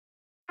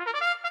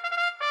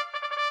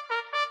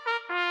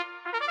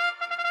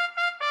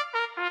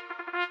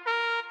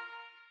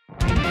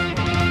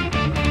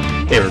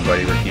Hey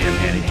everybody, Ricky M.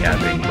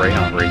 handicapping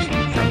greyhound racing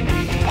from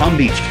the Palm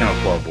Beach Kennel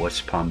Club,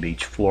 West Palm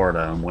Beach,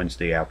 Florida on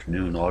Wednesday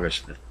afternoon,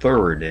 August the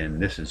 3rd, and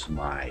this is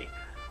my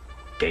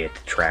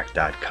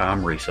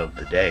dayatthetrack.com race of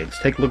the day.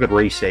 Let's take a look at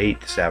race 8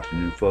 this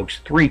afternoon, folks.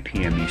 3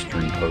 p.m.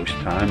 Eastern Post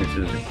Time. This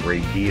is a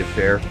Grade D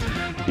affair.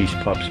 These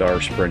pups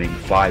are sprinting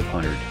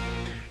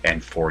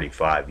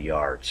 545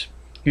 yards.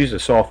 Use a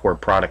software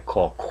product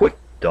called Quick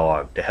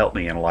Dog to help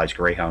me analyze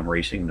greyhound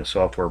racing. The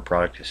software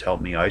product has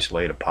helped me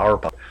isolate a power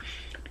pup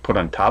put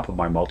on top of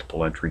my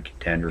multiple entry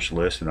contenders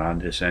list, and on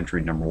this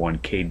entry number 1,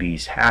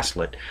 KB's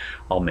Haslett,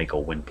 I'll make a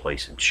win,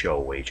 place, and show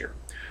wager.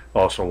 I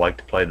also like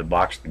to play the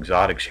boxed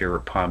exotics here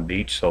at Palm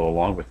Beach, so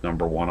along with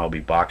number 1, I'll be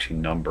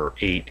boxing number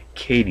 8,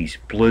 Katie's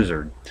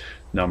Blizzard,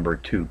 number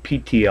 2,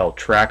 PTL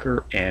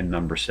Tracker, and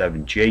number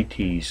 7,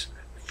 JT's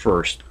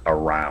First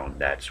Around.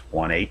 That's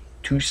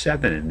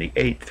 1827 in the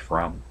 8th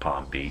from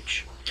Palm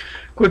Beach.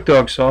 Quick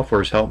Dog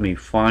software has helped me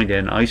find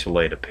and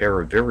isolate a pair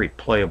of very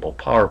playable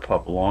Power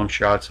Pup long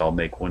shots. I'll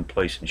make win,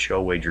 place, and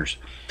show wagers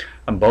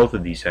on both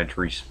of these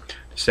entries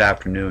this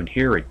afternoon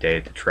here at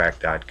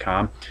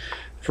dayatthetrack.com.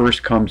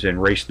 First comes in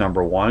race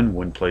number 1,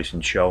 win, place,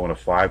 and show in a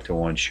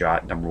 5-to-1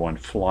 shot, number 1,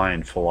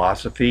 Flying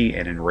Philosophy,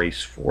 and in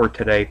race 4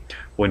 today,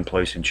 win,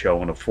 place, and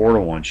show in a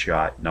 4-to-1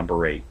 shot,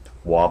 number 8,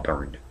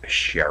 Wauburn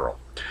Cheryl.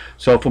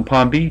 So from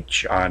Palm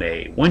Beach on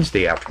a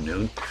Wednesday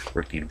afternoon,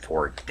 Ricky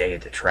for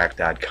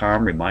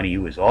dayatthetrack.com, reminding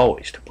you as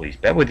always to please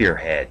bet with your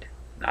head,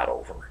 not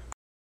over.